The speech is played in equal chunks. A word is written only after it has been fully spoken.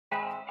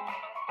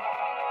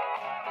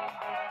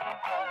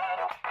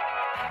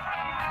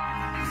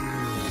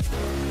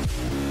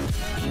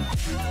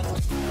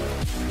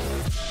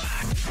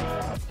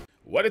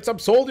What is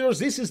up, soldiers?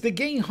 This is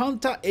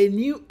TheGameHuntah, a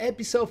new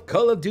episode of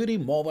Call of Duty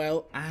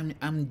Mobile.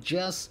 I'm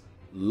just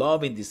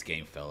loving this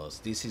game, fellas.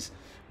 This is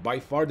by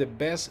far the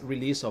best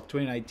release of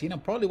 2019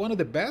 and probably one of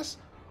the best,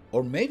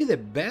 or maybe the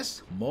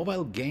best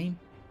mobile game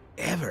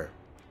ever.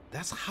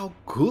 That's how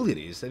cool it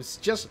is. It's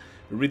just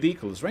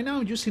ridiculous. Right now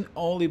I'm using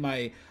only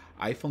my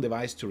iPhone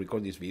device to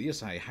record these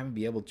videos. I haven't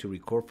been able to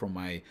record from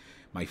my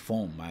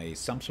phone, my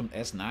Samsung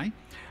S9,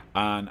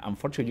 and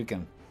unfortunately you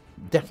can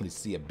definitely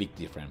see a big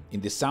difference.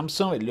 In the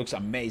Samsung it looks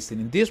amazing.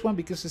 In this one,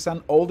 because it's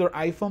an older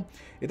iPhone,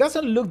 it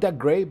doesn't look that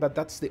great, but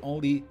that's the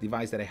only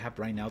device that I have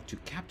right now to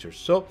capture.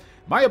 So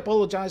my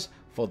apologies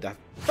for that.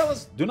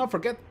 Fellas, do not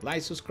forget,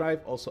 like,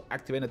 subscribe, also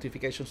activate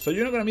notifications so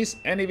you're not gonna miss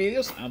any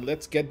videos, and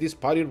let's get this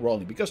party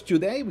rolling, because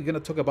today we're gonna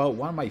talk about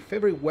one of my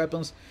favorite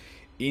weapons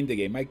in the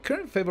game, my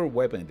current favorite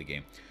weapon in the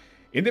game.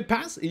 In the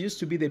past, it used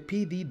to be the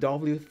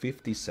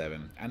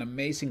PDW-57, an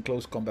amazing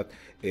close combat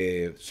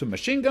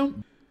submachine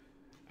gun.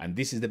 And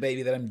this is the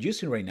baby that I'm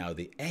using right now,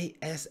 the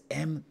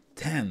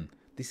ASM10.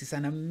 This is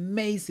an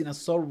amazing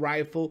assault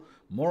rifle,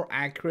 more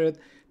accurate,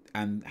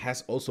 and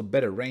has also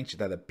better range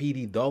than the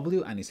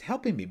PDW, and is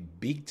helping me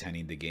big time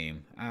in the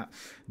game.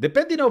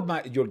 Depending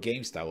on your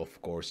game style,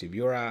 of course. If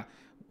you're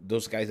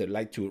those guys that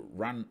like to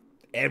run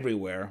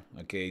everywhere,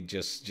 okay,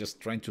 just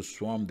trying to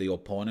swarm the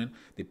opponent,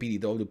 the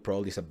PDW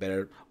probably is a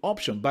better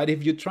option. But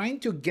if you're trying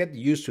to get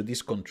used to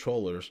these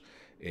controllers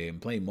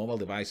and playing mobile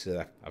devices,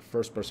 a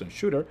first-person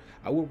shooter,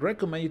 I would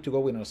recommend you to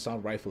go with an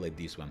assault rifle like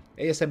this one.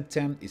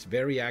 ASM10 is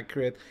very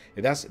accurate.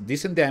 It does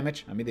decent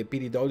damage. I mean, the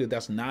PDW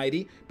does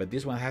 90, but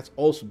this one has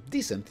also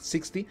decent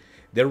 60.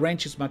 The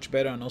range is much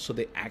better, and also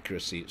the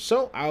accuracy.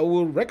 So I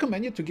will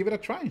recommend you to give it a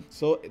try.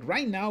 So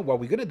right now, what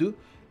we're gonna do,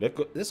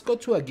 let's go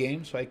to a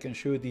game so I can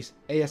show you this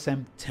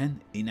ASM10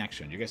 in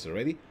action. You guys are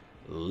ready?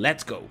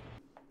 Let's go.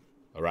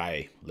 All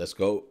right, let's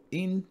go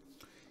in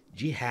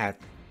Jihad,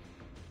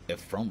 a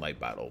frontline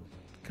battle.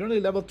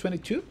 Currently level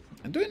 22.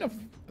 I'm doing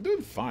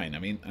fine. I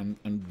mean,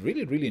 I'm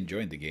really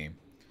enjoying the game.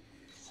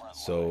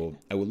 So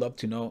I would love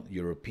to know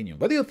your opinion.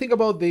 What do you think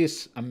about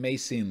this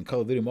amazing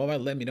Call of Duty Mobile?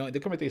 Let me know in the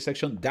comment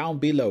section down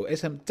below.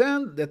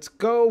 SM10, let's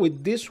go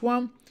with this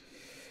one.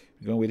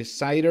 We're going with the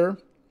Cider.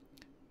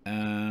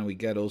 We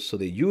got also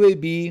the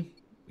UAV.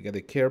 We got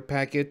the care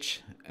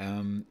package.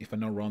 If I'm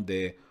not wrong,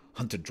 the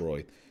Hunter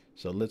droid.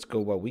 So let's go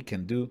what we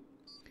can do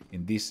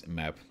in this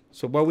map.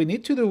 So what we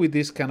need to do with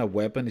this kind of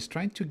weapon is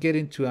trying to get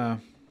into a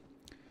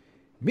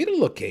middle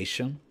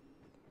location.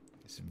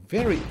 It's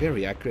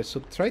very accurate, so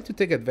try to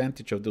take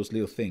advantage of those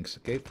little things.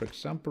 Okay, for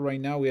example,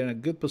 right now we are in a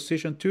good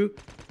position to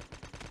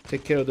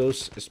take care of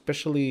those,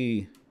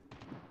 especially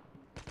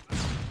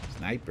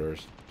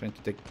snipers trying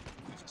to take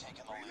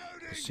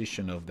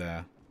position of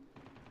the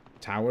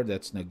tower.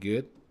 That's not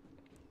good.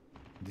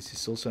 This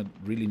is also a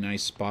really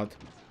nice spot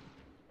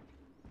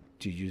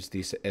to use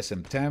this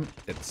SM10.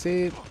 That's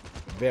it.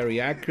 Very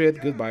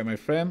accurate. Goodbye, my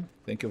friend.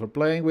 Thank you for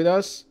playing with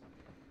us.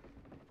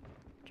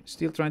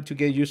 Still trying to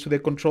get used to the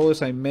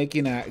controllers. I'm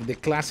making the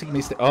classic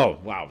mistake. Oh,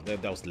 wow.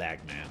 That was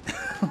lag, man.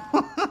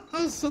 That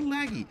was so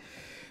laggy.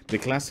 The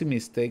classic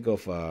mistake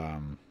of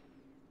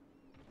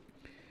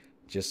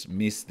just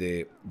miss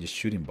the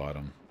shooting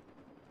button.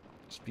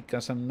 It's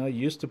because I'm not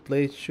used to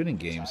play shooting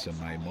games on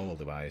my mobile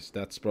device.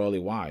 That's probably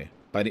why.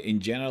 But in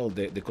general,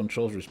 the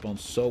controls respond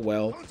so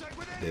well.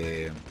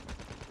 The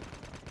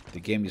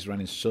game is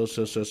running so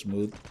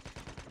smooth.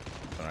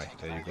 Alright,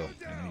 there you go.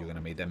 I know you're gonna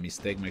make that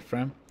mistake, my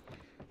friend.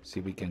 See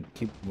if we can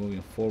keep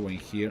moving forward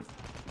here.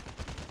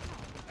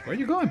 Where are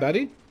you going,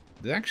 buddy?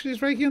 The action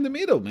is right here in the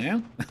middle,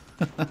 man.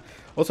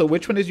 Also,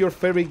 which one is your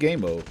favorite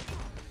game mode?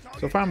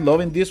 So far, I'm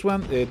loving this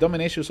one.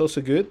 Domination is also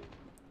good.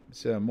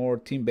 It's a more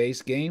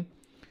team-based game.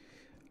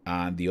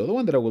 And the other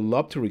one that I would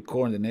love to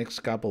record in the next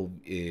couple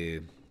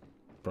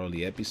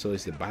probably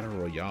episodes is the Battle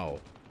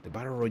Royale. The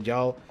Battle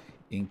Royale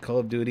in Call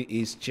of Duty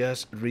is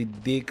just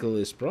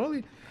ridiculous.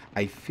 Probably,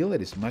 I feel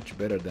that it's much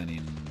better than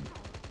in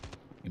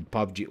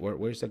PUBG.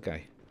 Where's that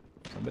guy?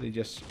 Somebody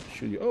just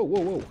shoot you. Oh,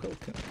 whoa.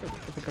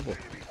 Careful.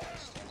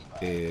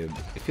 I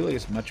feel like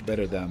it's much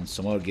better than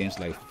some other games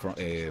like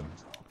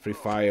Free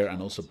Fire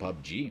and also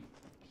PUBG.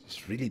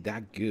 It's really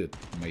that good.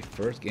 My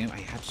first game, I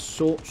had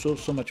so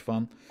much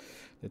fun.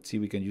 Let's see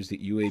if we can use the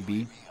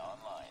UAV.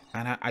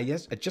 And I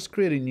just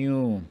created a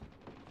new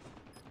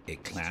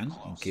clan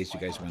in case you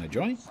guys want to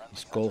join.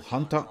 It's called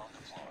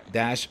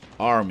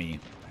Huntah-Army.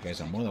 You guys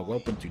are more than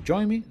welcome to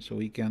join me so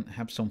we can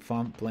have some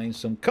fun playing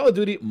some Call of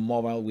Duty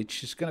Mobile,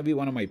 which is gonna be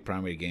one of my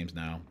primary games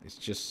now. It's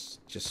just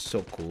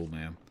so cool,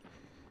 man.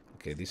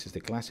 Okay, this is the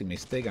classic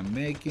mistake I'm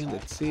making.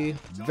 Let's see.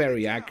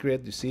 Very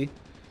accurate, you see.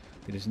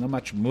 There is not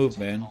much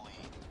movement.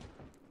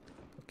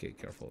 Okay,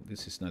 careful.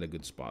 This is not a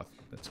good spot.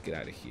 Let's get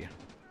out of here.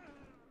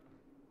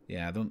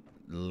 Yeah, I don't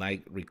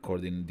like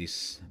recording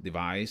this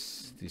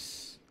device.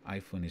 This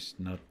iPhone is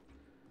not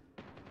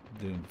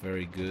doing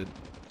very good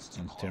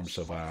in terms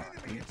of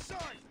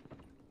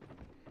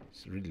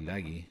it's really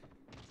laggy.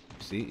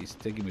 See, it's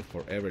taking me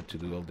forever to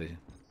do all the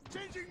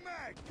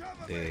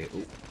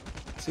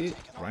Let's see,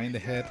 right in the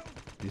head.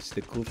 This is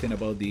the cool thing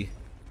about the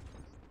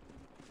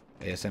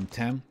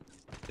ASM10,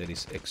 that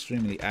is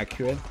extremely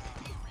accurate.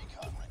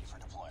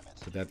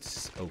 So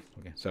that's, oh,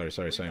 okay,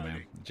 sorry,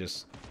 man.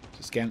 Just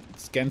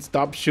can't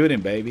stop shooting,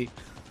 baby.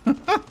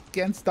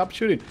 Can't stop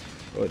shooting.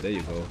 Oh, there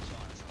you go.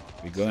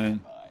 We're going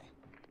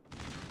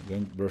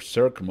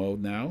berserk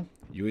mode now.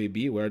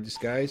 UAV, where are these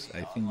guys?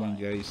 I think one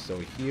guy is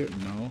over here.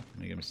 No,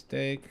 make a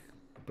mistake.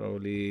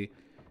 Probably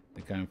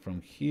they're coming from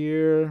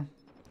here.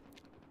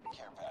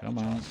 Come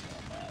on.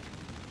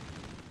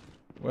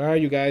 Where are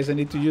you guys? I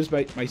need to use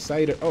my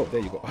sighter. Oh,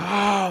 there you go.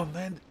 Oh,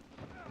 man.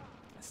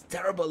 It's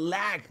terrible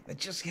lag. I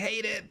just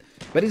hate it.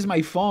 But it's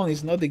my phone.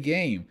 It's not the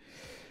game.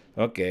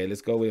 Okay,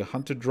 let's go with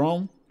Hunter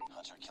drone.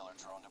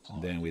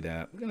 And then with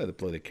that, we're going to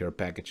deploy the care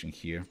package in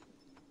here.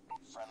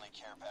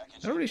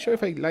 Not really sure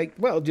if I like...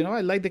 Well, you know,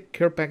 I like the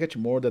care package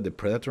more than the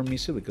Predator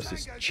missile because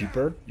it's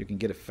cheaper. You can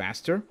get it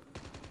faster.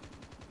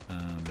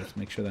 Let's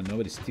make sure that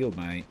nobody steals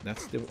mine.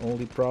 That's the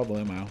only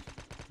problem. I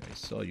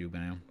saw you,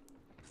 man.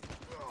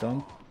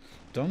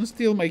 Don't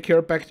steal my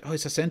care package. Oh,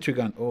 it's a sentry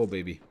gun. Oh,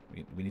 baby.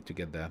 We need to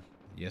get that.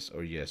 Yes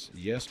or yes.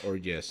 Yes or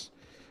yes.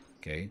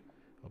 Okay.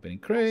 Opening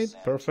crate.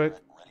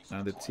 Perfect.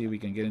 Now let's see if we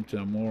can get into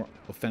a more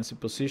offensive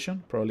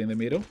position. Probably in the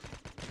middle.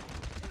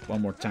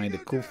 One more time. The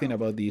cool thing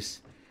about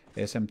this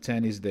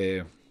SM10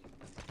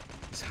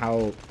 is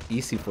how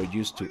easy for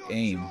you to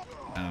aim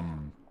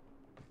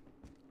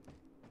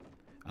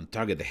and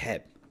target the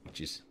head,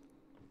 which is,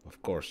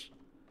 of course,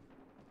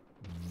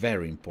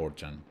 very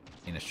important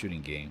in a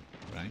shooting game,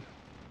 right?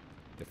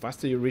 The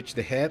faster you reach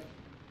the head,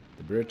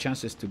 the better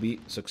chances to be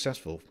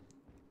successful.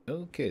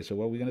 Okay, so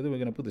what we're gonna do, we're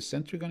gonna put the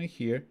sentry gun in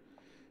here.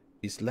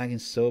 It's lagging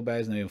so bad,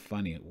 it's not even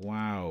funny.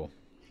 Wow.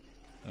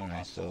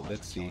 Alright, so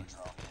let's see.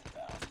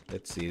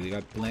 Let's see, we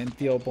got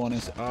plenty of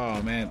opponents.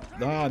 Oh man,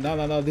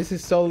 no, this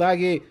is so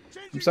laggy.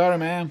 I'm sorry,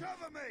 man.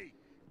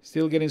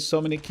 Still getting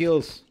so many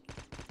kills.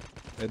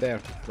 Right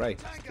there, right.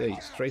 Stay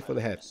straight for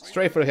the head.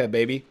 Straight for the head,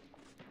 baby.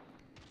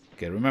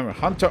 Okay, remember,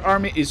 Hunter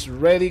Army is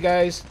ready,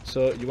 guys.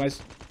 So you guys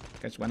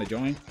want to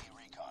join?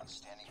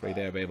 It's right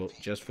there, baby.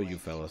 Just for you,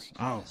 fellas.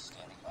 Oh,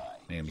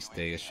 made a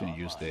mistake. I shouldn't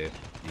use the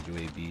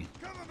UAV.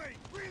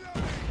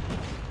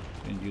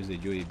 Shouldn't use the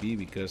UAV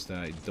because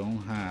I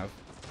don't have.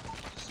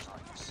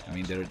 I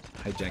mean, they're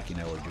hijacking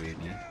our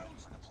UAV.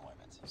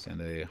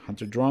 Send a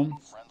Hunter drone.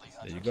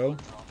 There you go.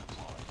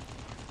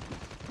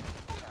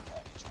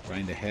 Right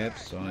in the head,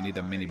 so I need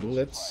that many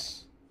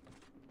bullets.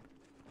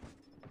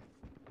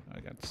 I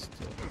got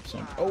still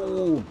some.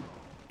 Oh,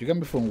 you got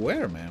me from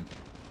where, man?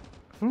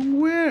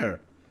 From where?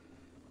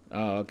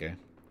 Oh, okay.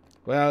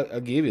 Well, I'll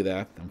give you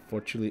that.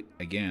 Unfortunately,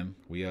 again,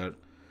 we are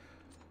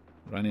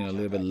running a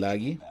little bit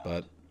laggy,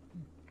 but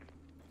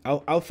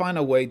I'll find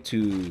a way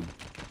to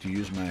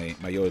use my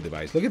other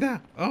device. Look at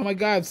that! Oh my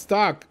God, I'm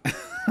stuck.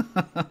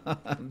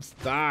 I'm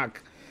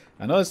stuck.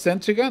 Another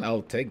sentry gun?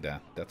 I'll take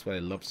that. That's why I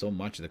love so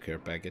much the care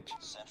package.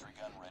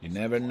 You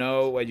never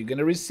know what you're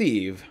gonna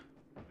receive.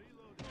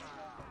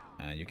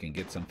 And you can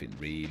get something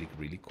really,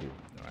 really cool.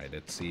 Alright,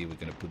 let's see. We're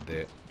gonna put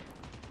the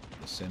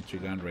sentry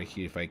gun right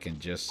here if I can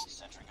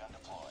just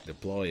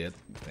deploy it.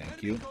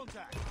 Thank you.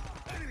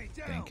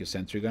 Thank you,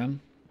 sentry gun.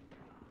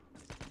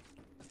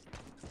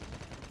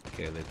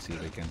 Okay, let's see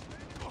if we can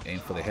aim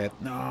for the head.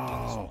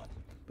 No!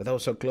 But that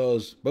was so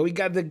close. But we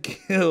got the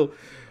kill.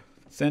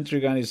 Sentry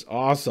gun is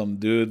awesome,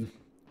 dude.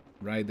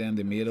 Right there in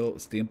the middle,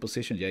 still in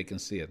position. Yeah, I can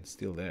see it. It's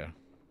still there.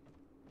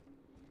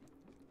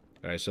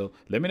 Alright, so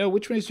let me know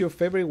which one is your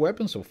favorite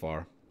weapon so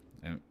far.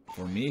 And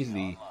for me,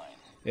 the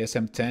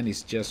SM10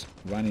 is just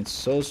running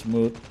so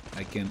smooth.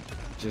 I can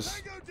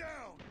just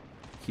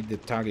hit the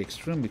target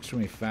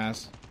extremely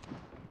fast.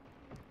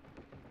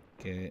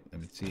 Okay,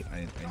 let me see.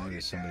 I know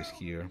there's somebody's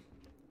here.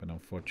 But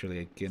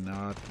unfortunately, I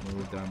cannot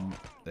move them.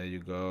 There you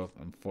go.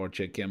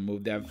 Unfortunately, I can't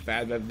move that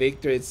fast. But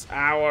victory, it's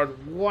ours.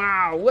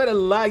 Wow, what a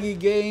laggy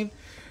game.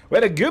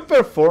 What a good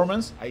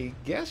performance. I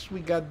guess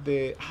we got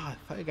the... I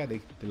thought I got the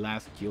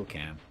last kill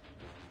cam.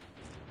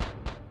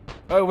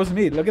 Oh, it was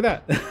me. Look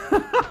at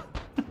that.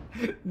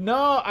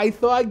 No, I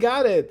thought I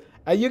got it.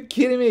 Are you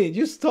kidding me?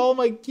 You stole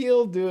my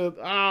kill, dude.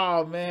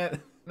 Oh,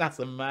 man.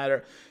 Doesn't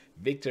matter.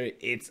 Victory,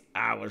 it's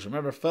ours.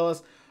 Remember,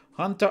 fellas,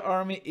 Hunter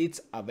Army, it's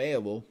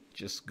available.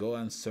 Just go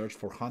and search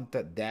for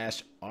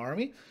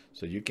Hunter-Army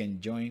so you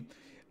can join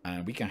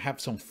and we can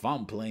have some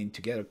fun playing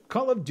together.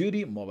 Call of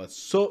Duty Mobile,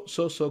 so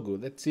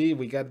good. Let's see,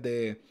 we got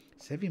the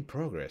saving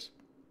progress.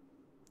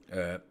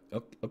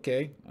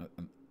 Okay,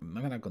 I'm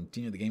not gonna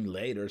continue the game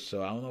later,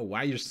 so I don't know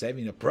why you're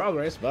saving the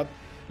progress, but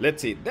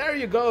let's see. There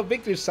you go,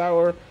 Victory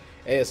Sour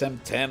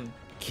ASM10.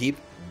 Keep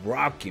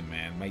rocking,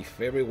 man. My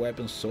favorite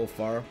weapon so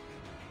far.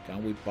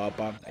 Can we pop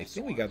up? I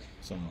think we got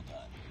some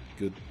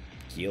good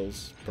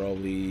kills,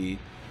 probably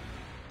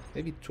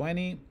maybe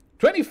 20,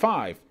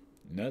 25.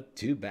 Not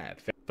too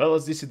bad.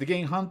 Fellas, this is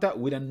TheGameHuntah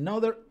with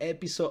another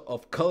episode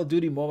of Call of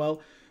Duty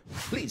Mobile.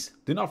 Please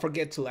do not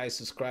forget to like,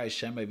 subscribe,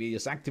 share my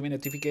videos, activate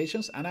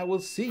notifications, and I will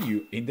see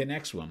you in the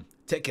next one.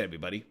 Take care,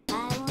 everybody.